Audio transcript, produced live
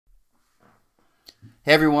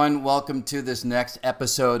Hey everyone, welcome to this next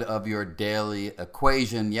episode of your daily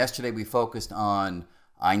equation. Yesterday we focused on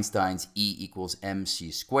Einstein's E equals mc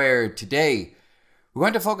squared. Today we're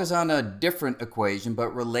going to focus on a different equation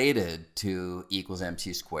but related to E equals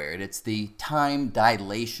mc squared. It's the time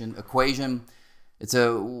dilation equation. It's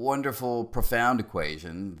a wonderful, profound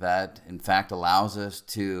equation that in fact allows us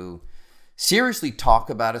to seriously talk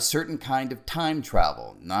about a certain kind of time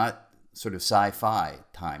travel, not sort of sci-fi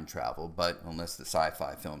time travel, but unless the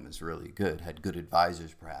sci-fi film is really good, had good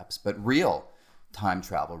advisors perhaps, but real time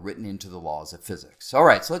travel written into the laws of physics. All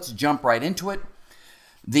right, so let's jump right into it.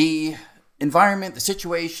 The environment, the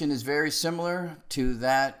situation is very similar to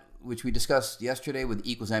that which we discussed yesterday with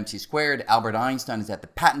E equals mc squared. Albert Einstein is at the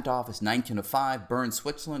patent office, 1905, Bern,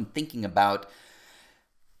 Switzerland, thinking about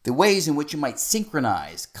the ways in which you might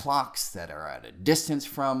synchronize clocks that are at a distance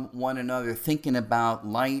from one another, thinking about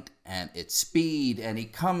light and its speed, and he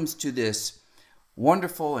comes to this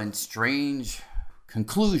wonderful and strange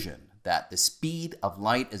conclusion that the speed of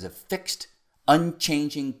light is a fixed,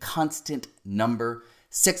 unchanging, constant number,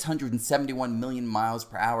 671 million miles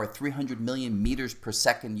per hour, 300 million meters per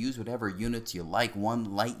second. Use whatever units you like, 1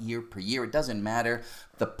 light year per year, it doesn't matter.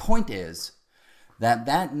 The point is that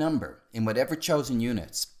that number, in whatever chosen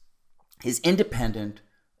units, is independent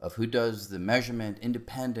of who does the measurement,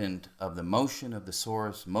 independent of the motion of the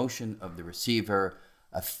source, motion of the receiver,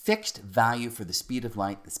 a fixed value for the speed of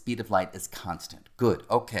light. The speed of light is constant. Good,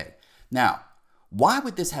 okay. Now, why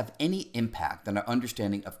would this have any impact on our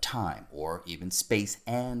understanding of time, or even space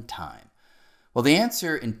and time? Well, the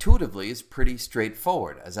answer intuitively is pretty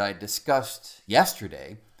straightforward. As I discussed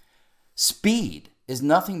yesterday, speed is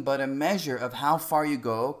nothing but a measure of how far you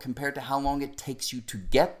go compared to how long it takes you to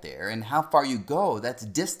get there. And how far you go, that's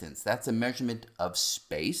distance. That's a measurement of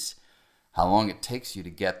space. How long it takes you to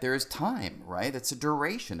get there is time, right? It's a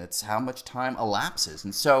duration. It's how much time elapses.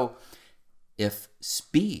 And so if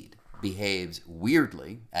speed behaves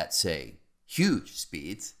weirdly at, say, huge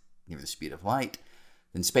speeds, near the speed of light,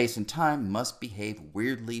 then space and time must behave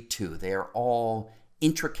weirdly too. They are all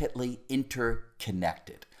intricately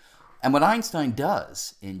interconnected. And what Einstein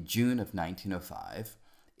does in June of 1905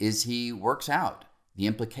 is he works out the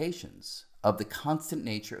implications of the constant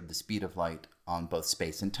nature of the speed of light on both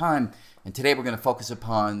space and time. And today we're going to focus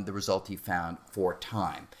upon the result he found for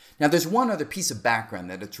time. Now there's one other piece of background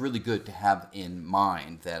that it's really good to have in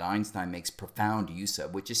mind that Einstein makes profound use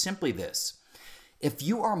of, which is simply this. If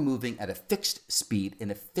you are moving at a fixed speed in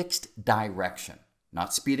a fixed direction,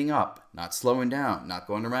 not speeding up, not slowing down, not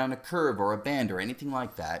going around a curve or a bend or anything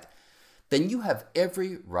like that, then you have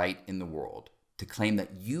every right in the world to claim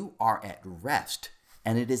that you are at rest,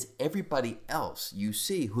 and it is everybody else you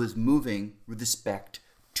see who is moving with respect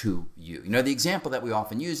to you. You know, the example that we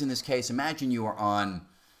often use in this case, imagine you are on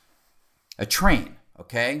a train,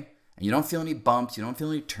 okay? And you don't feel any bumps, you don't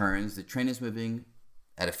feel any turns. The train is moving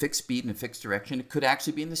at a fixed speed in a fixed direction. It could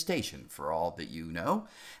actually be in the station for all that you know.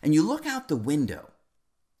 And you look out the window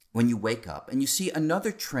when you wake up and you see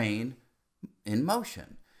another train in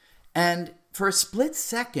motion. And for a split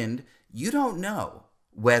second, you don't know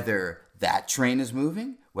whether that train is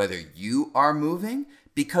moving, whether you are moving,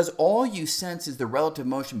 because all you sense is the relative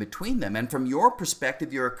motion between them. And from your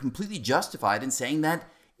perspective, you're completely justified in saying that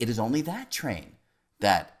it is only that train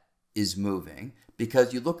that is moving,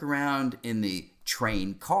 because you look around in the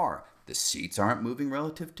train car. The seats aren't moving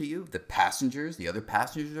relative to you. The passengers, the other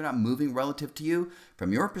passengers are not moving relative to you.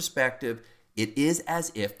 From your perspective, it is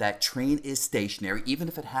as if that train is stationary, even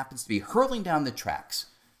if it happens to be hurtling down the tracks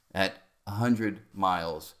at 100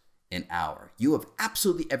 miles an hour. You have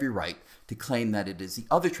absolutely every right to claim that it is the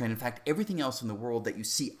other train, in fact, everything else in the world that you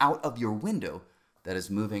see out of your window that is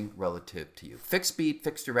moving relative to you. Fixed speed,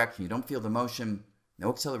 fixed direction, you don't feel the motion, no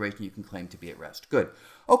acceleration, you can claim to be at rest. Good.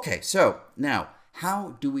 Okay, so now,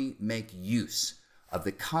 how do we make use of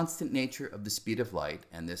the constant nature of the speed of light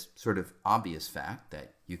and this sort of obvious fact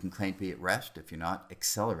that you can claim to be at rest if you're not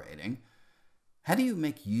accelerating? How do you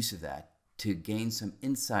make use of that to gain some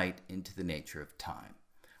insight into the nature of time?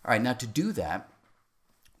 All right, now to do that,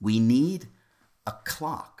 we need a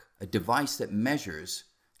clock, a device that measures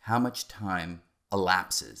how much time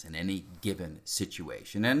elapses in any given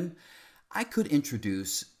situation. And I could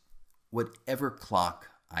introduce whatever clock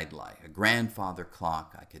I'd like. A grandfather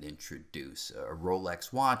clock, I could introduce a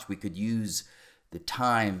Rolex watch. We could use the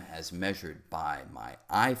time as measured by my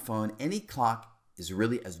iPhone. Any clock is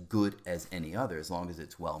really as good as any other as long as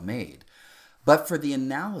it's well made. But for the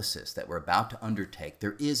analysis that we're about to undertake,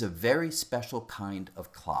 there is a very special kind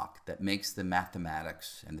of clock that makes the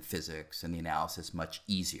mathematics and the physics and the analysis much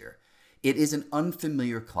easier. It is an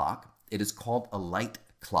unfamiliar clock. It is called a light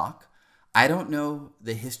clock. I don't know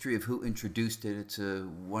the history of who introduced it. It's a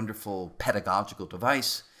wonderful pedagogical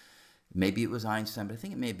device. Maybe it was Einstein, but I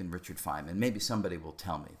think it may have been Richard Feynman. Maybe somebody will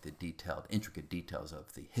tell me the intricate details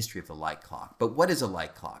of the history of the light clock. But what is a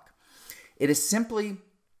light clock? It is simply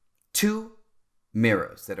two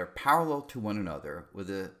mirrors that are parallel to one another with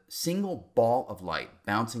a single ball of light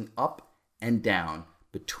bouncing up and down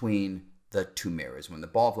between the two mirrors. When the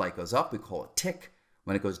ball of light goes up, we call it tick.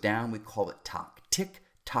 When it goes down, we call it tock. Tick,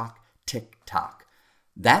 tock, tick, tock.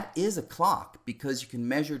 That is a clock because you can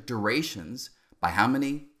measure durations by how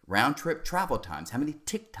many round-trip travel times, how many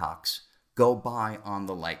tick-tocks go by on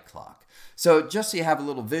the light clock. So just so you have a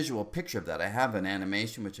little visual picture of that, I have an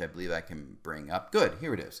animation which I believe I can bring up. Good,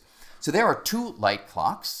 here it is. So there are two light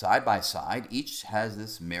clocks side by side. Each has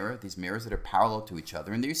these mirrors that are parallel to each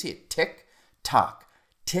other. And there you see it, tick, tock,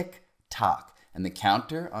 tick, tock. And the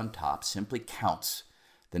counter on top simply counts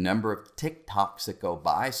the number of tick-tocks that go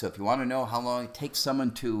by. So if you want to know how long it takes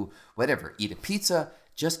someone to, whatever, eat a pizza,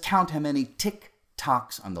 just count how many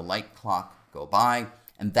tick-tocks on the light clock go by.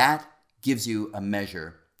 And that gives you a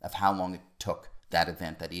measure of how long it took that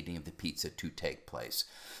event, that eating of the pizza, to take place.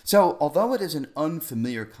 So although it is an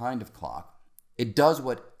unfamiliar kind of clock, it does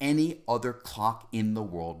what any other clock in the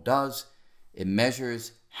world does. It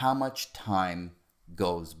measures how much time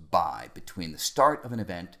goes by between the start of an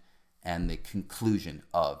event and the conclusion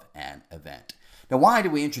of an event. Now, why do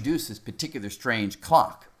we introduce this particular strange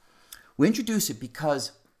clock? We introduce it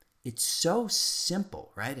because it's so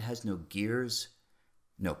simple, right? It has no gears,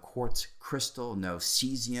 no quartz crystal, no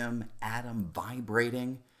cesium atom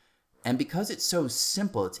vibrating. And because it's so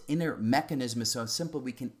simple, its inner mechanism is so simple,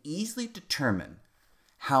 we can easily determine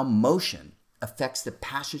how motion affects the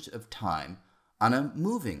passage of time on a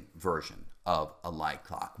moving version of a light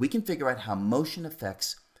clock. We can figure out how motion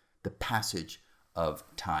affects the passage of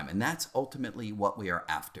time. And that's ultimately what we are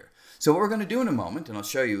after. So what we're going to do in a moment, and I'll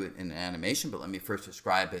show you it in an animation, but let me first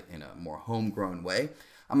describe it in a more homegrown way.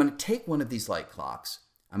 I'm going to take one of these light clocks.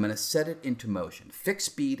 I'm going to set it into motion, fixed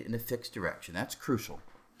speed in a fixed direction. That's crucial.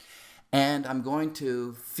 And I'm going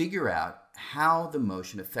to figure out how the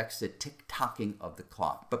motion affects the tick-tocking of the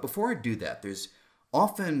clock. But before I do that, there's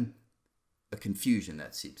often a confusion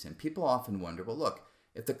that seeps in. People often wonder, well, look,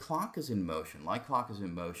 if the clock is in motion, light clock is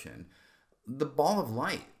in motion, the ball of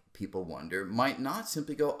light, people wonder, might not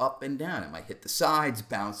simply go up and down. It might hit the sides,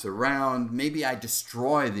 bounce around. Maybe I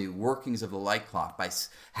destroy the workings of the light clock by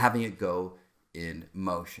having it go in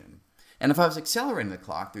motion. And if I was accelerating the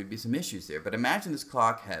clock, there'd be some issues there. But imagine this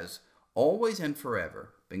clock has always and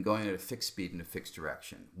forever been going at a fixed speed in a fixed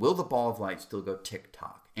direction. Will the ball of light still go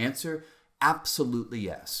tick-tock? Answer, absolutely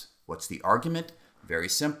yes. What's the argument? Very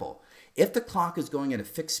simple. If the clock is going at a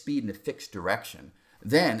fixed speed in a fixed direction,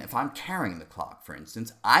 then if I'm carrying the clock, for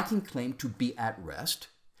instance, I can claim to be at rest,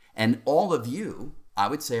 and all of you, I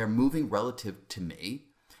would say, are moving relative to me.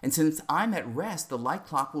 And since I'm at rest, the light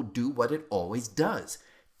clock will do what it always does.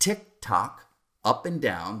 Tick-tock, up and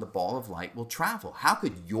down, the ball of light will travel. How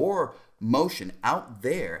could your motion out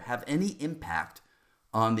there have any impact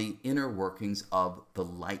on the inner workings of the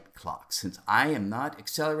light clock? Since I am not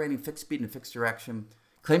accelerating fixed speed in a fixed direction,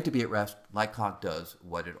 claim to be at rest, light clock does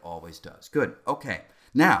what it always does. Good. Okay.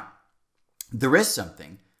 Now, there is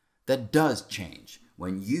something that does change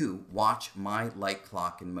when you watch my light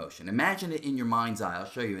clock in motion. Imagine it in your mind's eye. I'll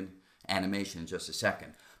show you in animation in just a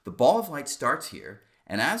second. The ball of light starts here,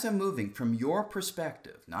 and as I'm moving from your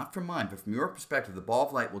perspective, not from mine, but from your perspective, the ball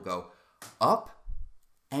of light will go up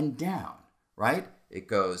and down, right? It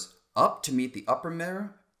goes up to meet the upper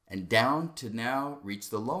mirror and down to now reach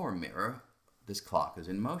the lower mirror. This clock is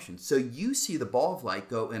in motion. So you see the ball of light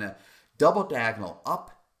go in a double diagonal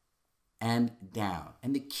up and down.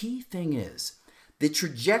 And the key thing is the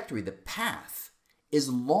trajectory, the path, is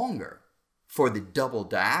longer for the double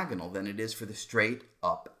diagonal than it is for the straight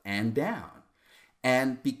up and down.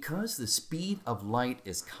 And because the speed of light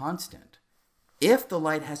is constant, if the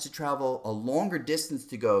light has to travel a longer distance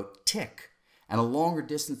to go tick and a longer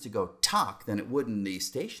distance to go tock than it would in the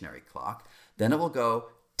stationary clock, then it will go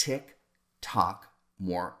tick, tock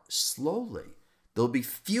more slowly. There'll be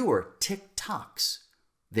fewer tick-tocks.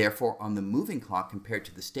 Therefore, on the moving clock compared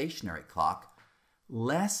to the stationary clock,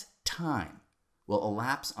 less time will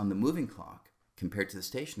elapse on the moving clock compared to the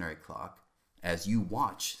stationary clock as you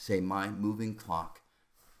watch, say, my moving clock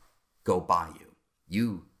go by you.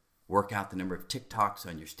 You work out the number of tick-tocks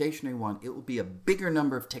on your stationary one. It will be a bigger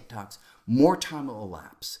number of tick-tocks. More time will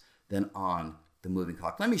elapse than on the moving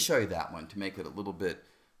clock. Let me show you that one to make it a little bit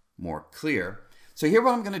more clear. So here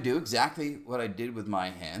what I'm going to do, exactly what I did with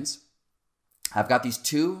my hands. I've got these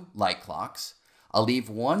two light clocks. I'll leave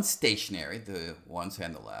one stationary, the one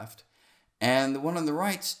on the left, and the one on the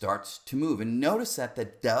right starts to move. And notice that the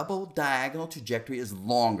double diagonal trajectory is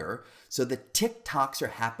longer, so the tick-tocks are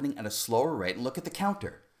happening at a slower rate. And look at the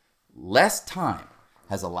counter. Less time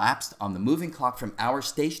has elapsed on the moving clock from our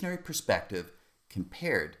stationary perspective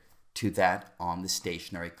compared to that on the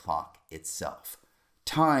stationary clock itself.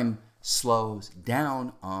 Time slows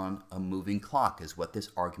down on a moving clock is what this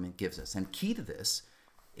argument gives us. And key to this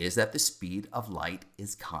is that the speed of light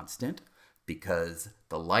is constant, because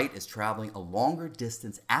the light is traveling a longer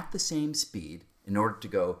distance at the same speed in order to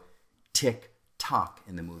go tick-tock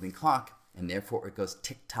in the moving clock, and therefore it goes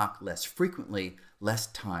tick-tock less frequently, less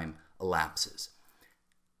time elapses.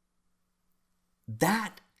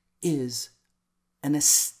 That is an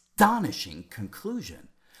astonishing conclusion.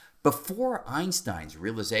 Before Einstein's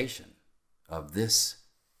realization of this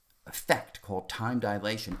effect called time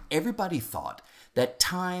dilation, everybody thought that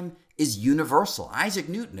time is universal. Isaac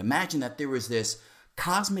Newton imagined that there was this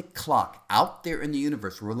cosmic clock out there in the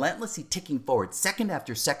universe relentlessly ticking forward second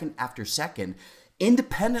after second after second,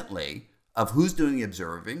 independently of who's doing the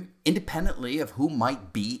observing, independently of who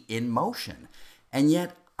might be in motion. And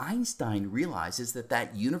yet Einstein realizes that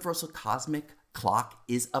that universal cosmic clock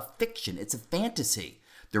is a fiction. It's a fantasy.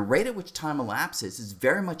 The rate at which time elapses is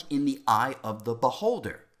very much in the eye of the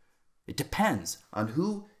beholder. It depends on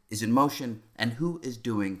who is in motion and who is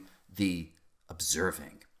doing the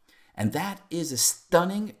observing. And that is a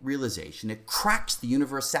stunning realization. It cracks the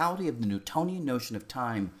universality of the Newtonian notion of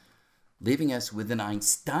time, leaving us with an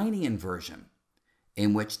Einsteinian version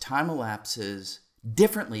in which time elapses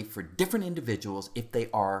differently for different individuals if they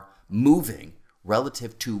are moving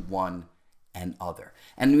relative to one another.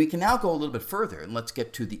 And we can now go a little bit further, and let's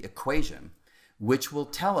get to the equation, which will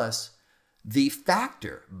tell us the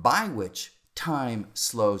factor by which time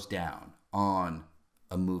slows down on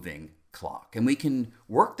a moving clock. And we can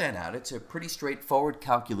work that out. It's a pretty straightforward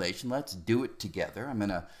calculation. Let's do it together. I'm going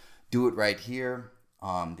to do it right here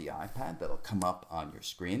on the iPad. That'll come up on your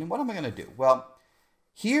screen. And what am I going to do? Well,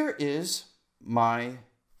 here is my,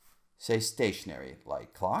 say, stationary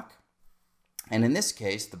light clock. And in this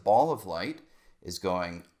case, the ball of light is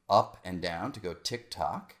going up and down to go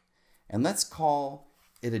tick-tock. And let's call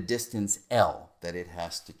it a distance L that it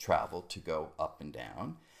has to travel to go up and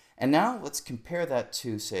down. And now let's compare that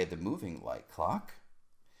to, say, the moving light clock.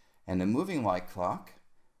 And the moving light clock,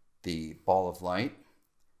 the ball of light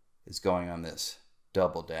is going on this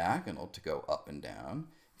double diagonal to go up and down.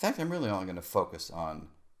 In fact, I'm really only going to focus on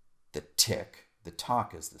the tick. The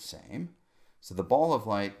tock is the same. So the ball of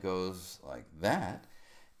light goes like that.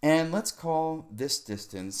 And let's call this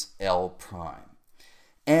distance L prime.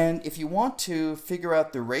 And if you want to figure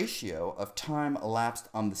out the ratio of time elapsed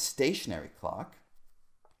on the stationary clock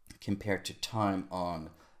compared to time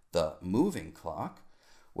on the moving clock,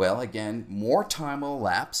 well, again, more time will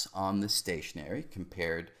elapse on the stationary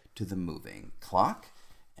compared to the moving clock.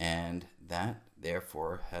 And that,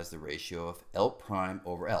 therefore, has the ratio of L prime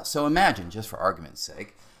over L. So imagine, just for argument's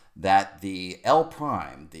sake, that the L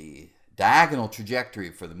prime, the diagonal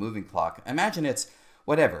trajectory for the moving clock, imagine it's,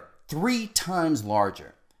 whatever, 3 times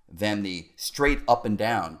larger than the straight up and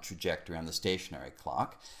down trajectory on the stationary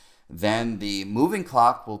clock. Then the moving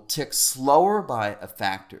clock will tick slower by a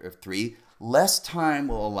factor of 3. Less time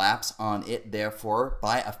will elapse on it, therefore,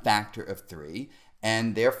 by a factor of 3.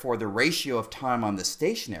 And therefore, the ratio of time on the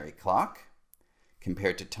stationary clock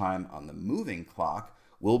compared to time on the moving clock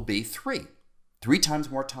will be 3. 3 times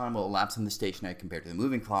more time will elapse on the stationary compared to the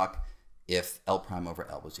moving clock if L prime over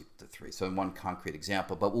L was equal to 3. So in one concrete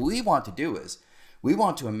example. But what we want to do is we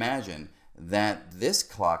want to imagine that this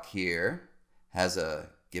clock here has a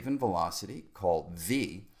given velocity called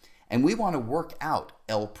v, and we want to work out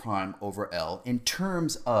L prime over L in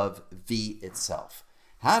terms of v itself.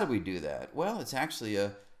 How do we do that? Well, it's actually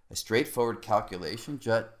a straightforward calculation.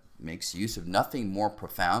 Just makes use of nothing more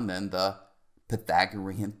profound than the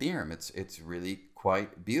Pythagorean theorem. It's really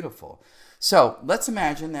quite beautiful. So let's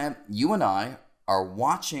imagine that you and I are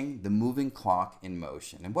watching the moving clock in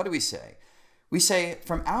motion. And what do we say? We say,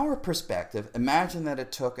 from our perspective, imagine that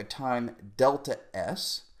it took a time delta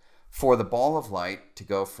s for the ball of light to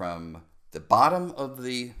go from the bottom of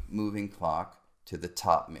the moving clock to the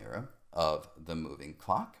top mirror of the moving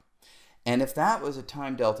clock. And if that was a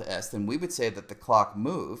time delta s, then we would say that the clock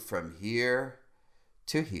moved from here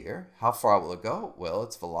to here. How far will it go? Well,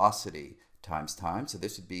 it's velocity times time. So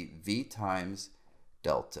this would be v times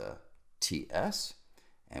delta ts.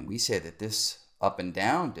 And we say that this up and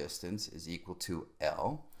down distance is equal to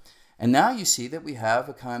L. And now you see that we have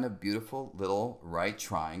a kind of beautiful little right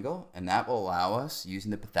triangle, and that will allow us, using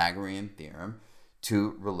the Pythagorean theorem,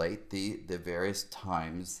 to relate the various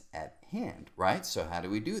times at hand, right? So how do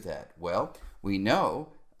we do that? Well, we know,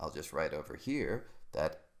 I'll just write over here,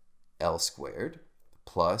 that L squared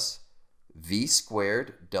plus V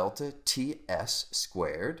squared delta TS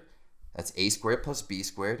squared, that's A squared plus B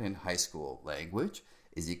squared in high school language,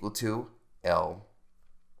 is equal to L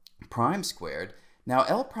prime squared. Now,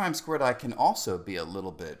 L prime squared I can also be a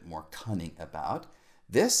little bit more cunning about.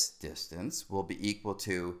 This distance will be equal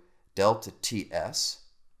to delta TS,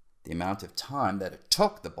 the amount of time that it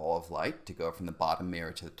took the ball of light to go from the bottom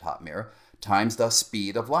mirror to the top mirror, times the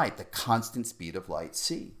speed of light, the constant speed of light,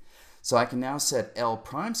 c. So I can now set L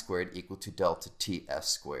prime squared equal to delta TS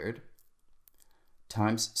squared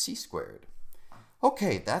times c squared.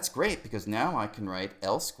 Okay, that's great, because now I can write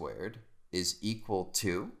L squared is equal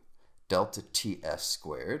to delta TS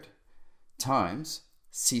squared times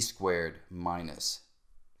c squared minus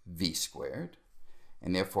v squared,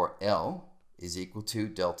 and therefore L is equal to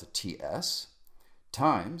delta TS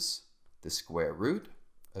times the square root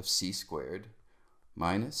of c squared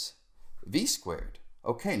minus v squared.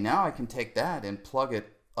 Okay, now I can take that and plug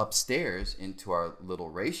it upstairs into our little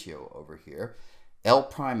ratio over here. L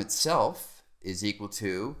prime itself is equal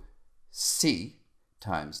to c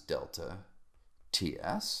times delta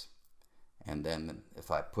TS. And then if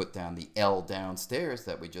I put down the L downstairs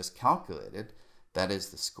that we just calculated, that is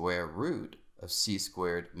the square root of c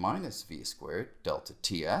squared minus v squared, delta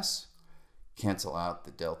TS. Cancel out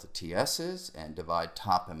the delta TS's and divide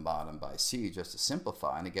top and bottom by c just to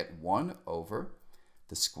simplify, and I get 1 over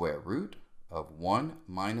the square root of 1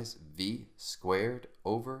 minus v squared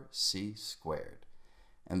over c squared.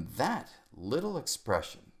 And that little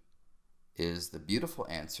expression is the beautiful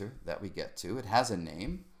answer that we get to. It has a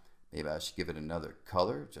name. Maybe I should give it another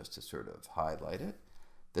color just to sort of highlight it.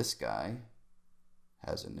 This guy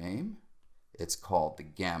has a name. It's called the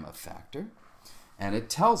gamma factor. And it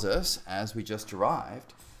tells us, as we just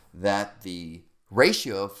derived, that the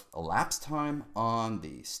ratio of elapsed time on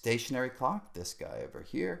the stationary clock, this guy over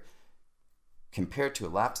here, compared to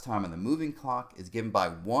elapsed time on the moving clock is given by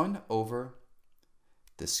 1 over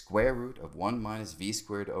the square root of 1 minus v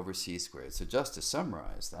squared over c squared. So just to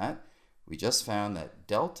summarize that, we just found that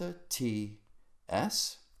delta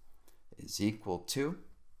TS is equal to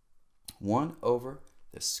 1 over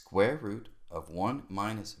the square root of 1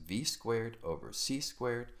 minus v squared over c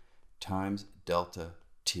squared times delta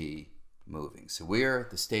t moving. So we're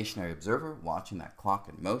the stationary observer watching that clock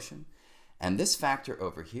in motion. And this factor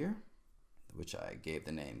over here, which I gave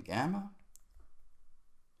the name gamma,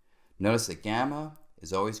 notice that gamma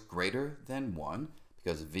is always greater than 1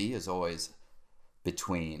 because v is always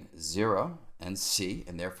between 0 and c,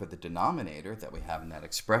 and therefore the denominator that we have in that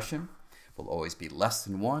expression will always be less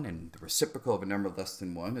than 1, and the reciprocal of a number less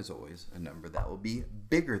than 1 is always a number that will be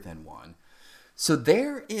bigger than 1. So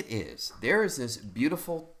there it is. There is this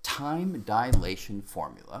beautiful time dilation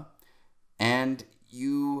formula, and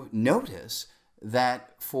you notice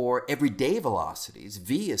that for everyday velocities,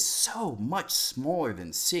 v is so much smaller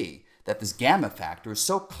than c that this gamma factor is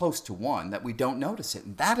so close to 1 that we don't notice it.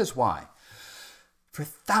 And that is why for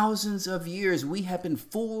thousands of years we have been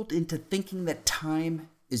fooled into thinking that time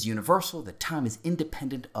is universal, that time is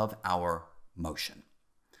independent of our motion.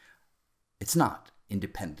 It's not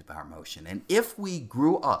independent of our motion. And if we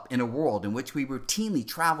grew up in a world in which we routinely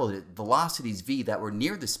traveled at velocities v that were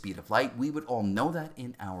near the speed of light, we would all know that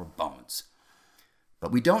in our bones.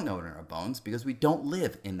 But we don't know it in our bones because we don't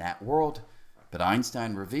live in that world. But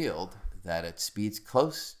Einstein revealed that at speeds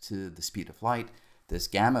close to the speed of light, this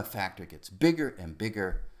gamma factor gets bigger and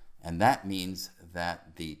bigger, and that means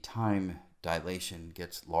that the time dilation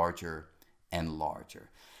gets larger and larger.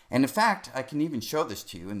 And in fact, I can even show this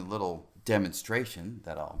to you in the little demonstration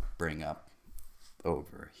that I'll bring up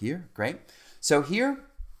over here. Great. So here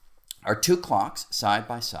are two clocks side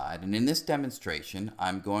by side, and in this demonstration,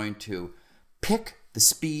 I'm going to pick the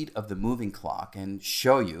speed of the moving clock and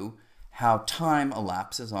show you how time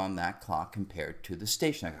elapses on that clock compared to the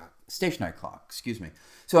stationary clock. Excuse me.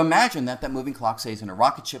 So imagine that that moving clock says in a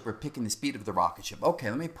rocket ship, we're picking the speed of the rocket ship. Okay,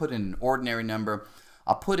 let me put in an ordinary number.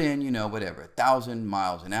 I'll put in, whatever, 1,000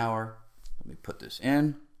 miles an hour. Let me put this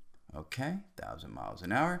in. Okay, 1,000 miles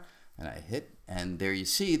an hour. And I hit, and there you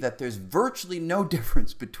see that there's virtually no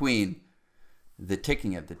difference between the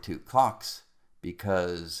ticking of the two clocks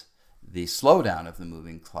because the slowdown of the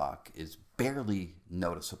moving clock is barely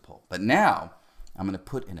noticeable. But now I'm going to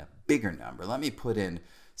put in a bigger number. Let me put in,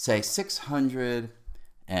 say,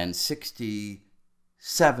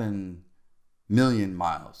 667 million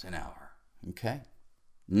miles an hour. Okay?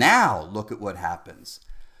 Now look at what happens.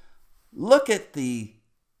 Look at the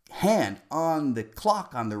hand on the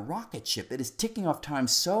clock on the rocket ship. It is ticking off time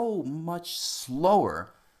so much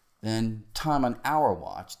slower than time on our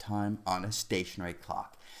watch, time on a stationary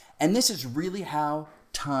clock. And this is really how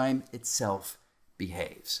time itself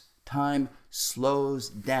behaves. Time slows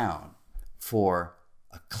down for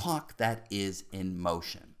a clock that is in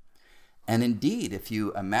motion. And indeed, if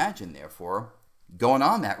you imagine, therefore, going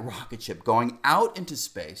on that rocket ship, going out into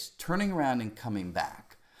space, turning around and coming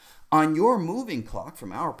back, on your moving clock,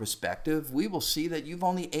 from our perspective, we will see that you've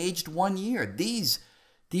only aged 1 year. These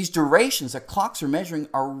durations that clocks are measuring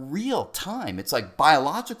are real time. It's like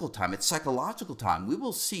biological time. It's psychological time. We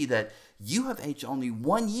will see that you have aged only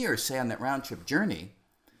 1 year, say, on that round-trip journey.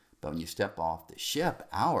 But when you step off the ship,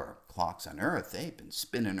 our clocks on Earth, they've been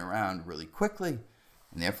spinning around really quickly.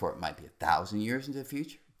 And therefore, it might be 1,000 years into the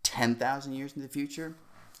future, 10,000 years into the future,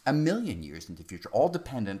 1,000,000 years into the future, all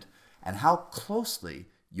dependent on how closely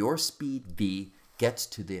your speed v gets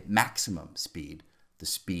to the maximum speed, the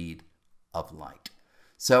speed of light.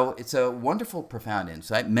 So it's a wonderful, profound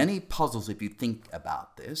insight. Many puzzles, if you think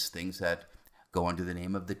about this, things that go under the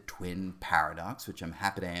name of the twin paradox, which I'm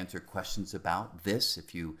happy to answer questions about this.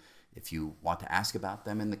 If you want to ask about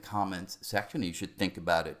them in the comments section, you should think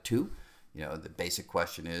about it too. The basic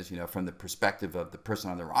question is, from the perspective of the person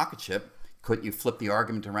on the rocket ship, couldn't you flip the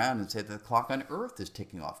argument around and say that the clock on Earth is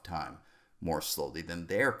ticking off time more slowly than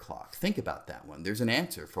their clock? Think about that one. There's an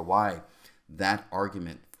answer for why that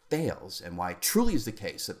argument fails and why it truly is the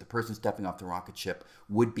case that the person stepping off the rocket ship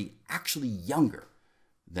would be actually younger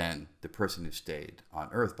than the person who stayed on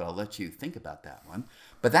Earth. But I'll let you think about that one.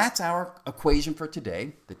 But that's our equation for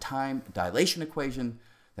today, the time dilation equation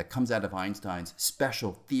that comes out of Einstein's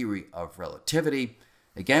special theory of relativity.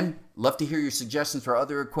 Again, love to hear your suggestions for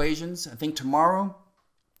other equations. I think tomorrow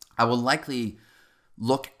I will likely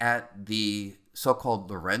look at the so-called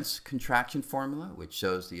Lorentz contraction formula, which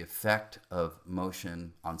shows the effect of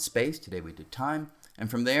motion on space. Today we did time. And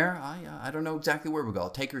from there, I don't know exactly where we'll go. I'll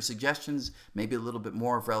take your suggestions, maybe a little bit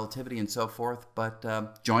more of relativity and so forth.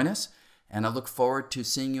 But join us, and I look forward to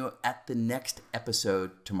seeing you at the next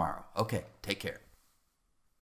episode tomorrow. Okay, take care.